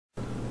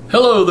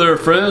Hello there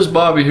friends,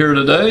 Bobby here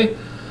today.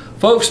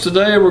 Folks,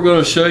 today we're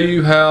going to show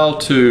you how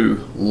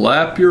to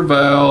lap your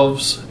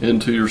valves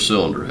into your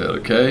cylinder head,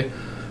 okay?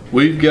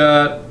 We've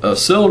got a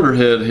cylinder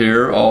head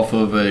here off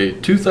of a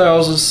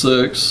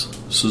 2006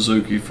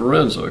 Suzuki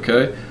Forenza,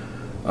 okay?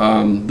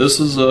 This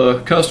is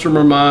a customer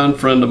of mine,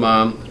 friend of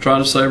mine,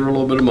 trying to save her a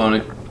little bit of money.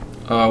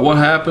 What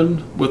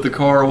happened with the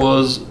car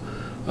was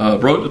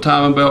broke the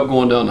timing belt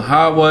going down the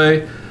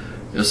highway.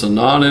 It's a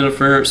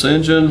non-interference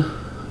engine.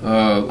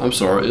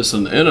 It's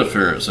an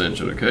interference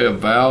engine, okay? A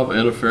valve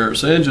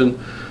interference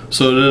engine.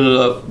 So it ended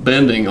up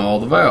bending all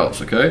the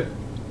valves, okay?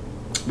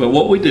 But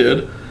what we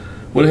did,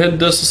 went ahead and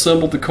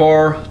disassembled the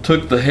car,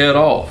 took the head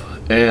off,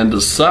 and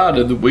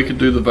decided that we could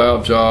do the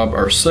valve job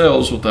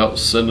ourselves without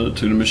sending it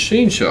to the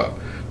machine shop.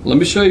 Let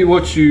me show you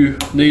what you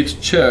need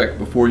to check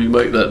before you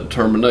make that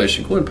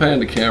determination. Go ahead and pan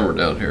the camera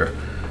down here.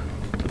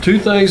 Two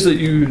things that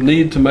you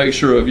need to make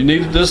sure of. You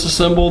need to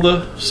disassemble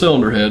the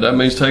cylinder head. That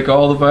means take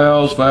all the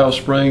valves, valve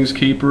springs,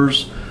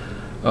 keepers,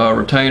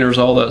 retainers,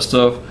 all that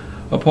stuff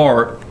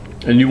apart.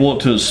 And you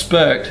want to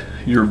inspect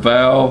your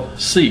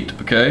valve seat,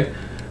 okay?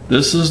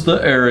 This is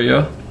the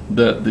area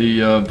that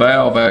the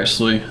valve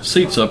actually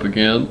seats up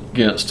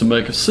against to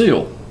make a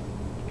seal.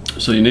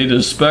 So you need to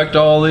inspect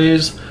all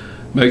these.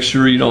 Make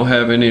sure you don't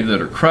have any that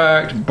are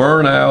cracked,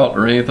 burn out,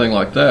 or anything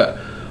like that.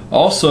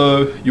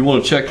 Also, you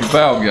want to check your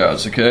valve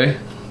guides, okay?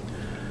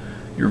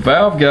 Your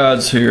valve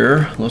guides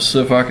here, let's see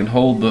if I can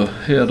hold the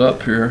head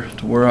up here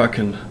to where I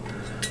can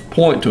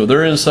point to it.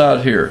 They're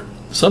inside here.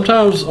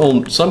 Sometimes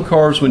on some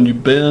cars when you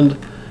bend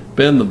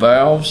the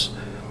valves,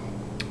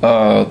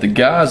 the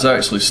guides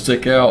actually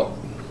stick out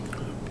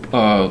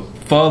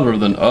further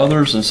than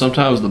others, and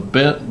sometimes the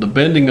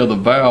bending of the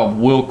valve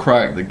will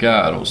crack the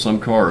guide on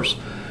some cars.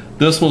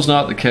 This one's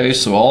not the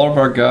case, so all of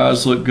our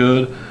guides look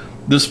good.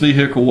 This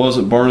vehicle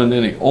wasn't burning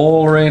any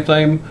oil or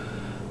anything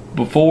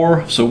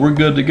before, so we're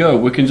good to go.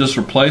 We can just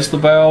replace the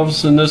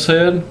valves in this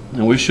head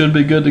and we should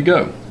be good to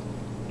go.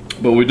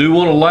 But we do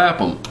want to lap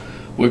them.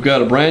 We've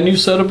got a brand new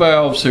set of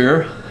valves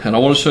here, and I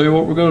want to show you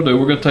what we're going to do.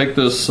 We're going to take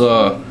this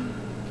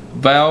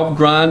valve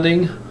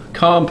grinding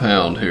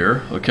compound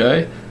here,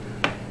 okay,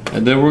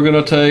 and then we're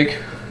going to take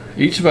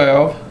each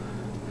valve.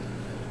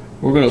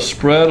 We're going to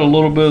spread a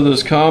little bit of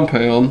this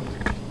compound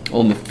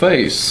on the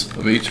face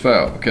of each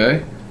valve,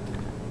 okay?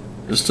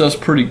 This stuff's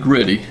pretty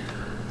gritty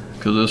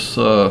because it's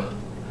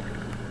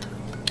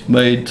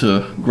made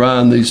to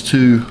grind these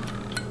two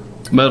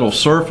metal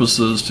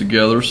surfaces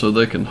together so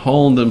they can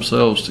hone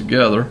themselves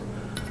together.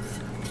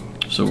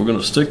 So we're going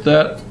to stick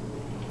that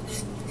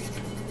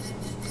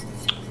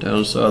down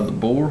inside the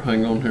bore.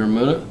 Hang on here a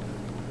minute.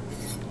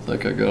 I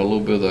think I got a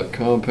little bit of that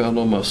compound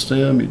on my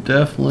stem. You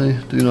definitely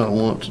do not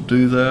want to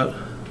do that.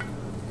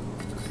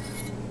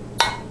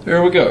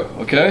 There we go.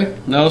 Okay,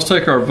 now let's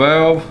take our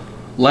valve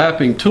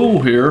lapping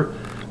tool here,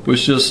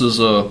 which just is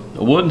a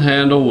wooden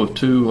handle with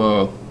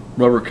two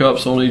rubber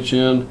cups on each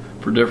end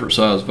for different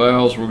size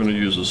valves. We're going to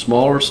use a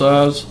smaller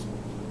size.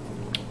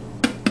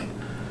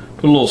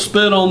 Put a little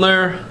spit on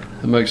there.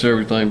 It makes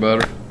everything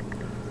better.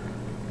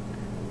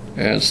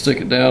 And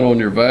stick it down on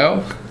your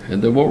valve.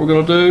 And then what we're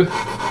going to do,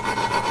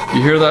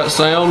 you hear that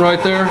sound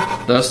right there?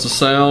 That's the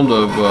sound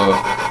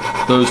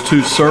of those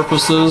two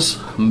surfaces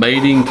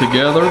mating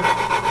together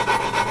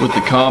with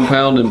the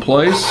compound in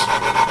place.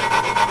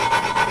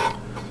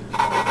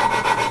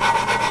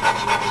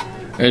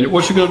 And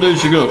what you're going to do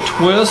is you're going to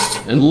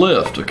twist and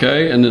lift,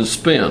 okay, and then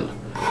spin.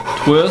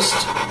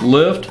 Twist,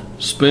 lift,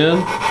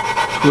 spin,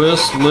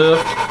 twist,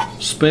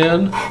 lift,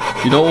 spin.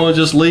 You don't want to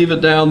just leave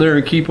it down there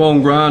and keep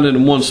on grinding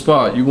in one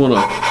spot. You want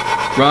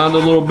to grind a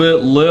little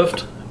bit,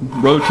 lift,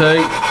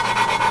 rotate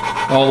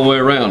all the way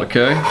around,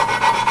 okay?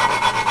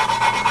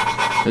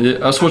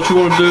 And that's what you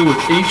want to do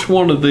with each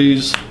one of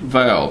these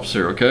valves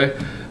here, okay?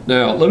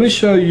 Now, let me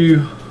show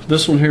you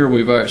this one here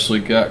we've actually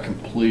got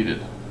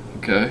completed,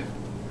 okay?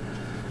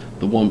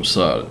 The one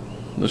beside it.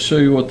 Let's show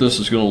you what this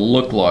is going to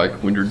look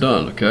like when you're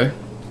done, okay?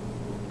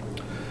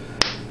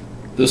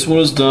 This one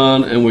is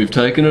done and we've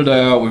taken it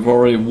out. We've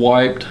already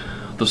wiped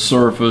the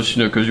surface,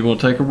 you know, because you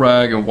want to take a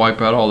rag and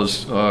wipe out all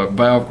this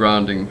valve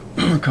grinding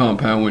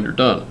compound when you're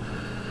done.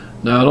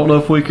 Now, I don't know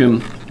if we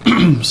can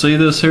see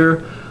this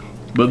here,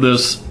 but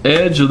this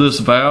edge of this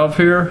valve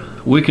here,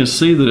 we can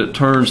see that it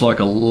turns like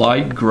a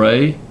light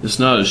gray. It's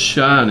not as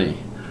shiny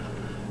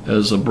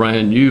as a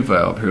brand new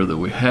valve here that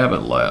we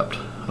haven't lapped.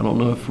 I don't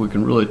know if we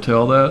can really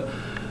tell that,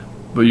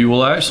 but you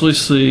will actually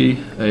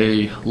see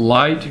a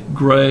light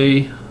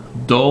gray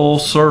dull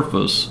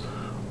surface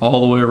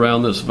all the way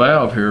around this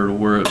valve here to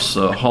where it's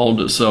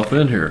honed itself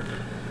in here.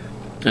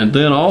 And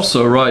then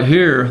also right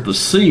here, the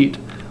seat,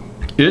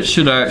 it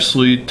should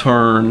actually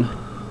turn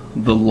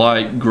the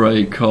light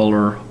gray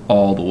color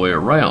all the way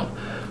around.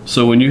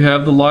 So when you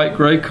have the light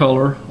gray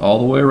color all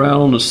the way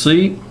around on the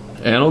seat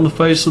and on the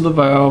face of the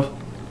valve,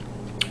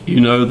 you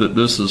know that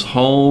this is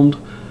honed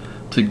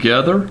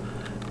together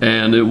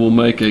and it will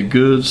make a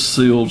good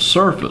sealed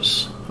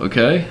surface,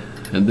 okay?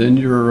 And then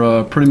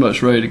you're pretty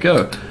much ready to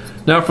go.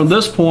 Now from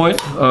this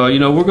point, you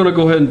know, we're going to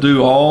go ahead and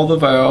do all the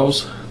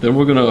valves Then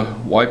we're going to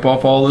wipe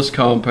off all this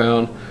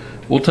compound.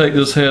 We'll take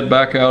this head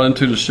back out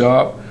into the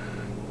shop.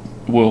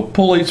 We'll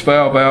pull each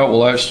valve out.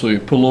 We'll actually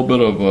put a little bit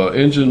of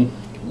engine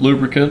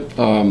lubricant,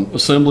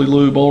 assembly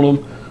lube on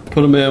them,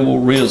 put them in,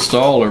 we'll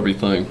reinstall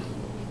everything.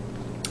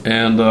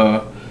 And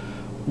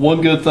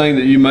one good thing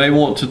that you may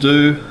want to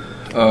do,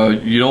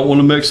 you don't want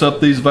to mix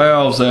up these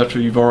valves after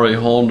you've already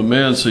honed them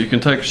in, so you can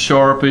take a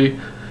Sharpie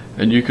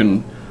and you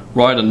can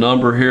write a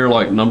number here,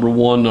 like number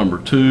 1, number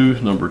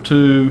 2, number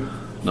 2,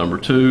 number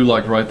 2,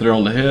 like right there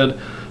on the head.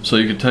 So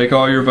you can take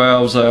all your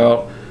valves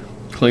out,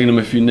 clean them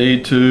if you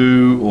need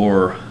to,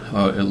 or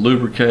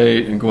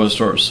lubricate, and go ahead and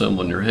start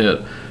assembling your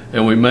head.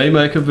 And we may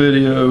make a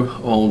video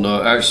on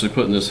actually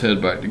putting this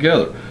head back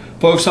together.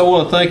 Folks, I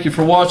want to thank you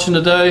for watching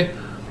today.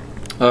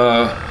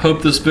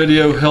 Hope this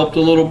video helped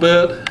a little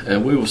bit,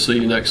 and we will see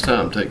you next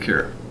time. Take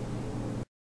care.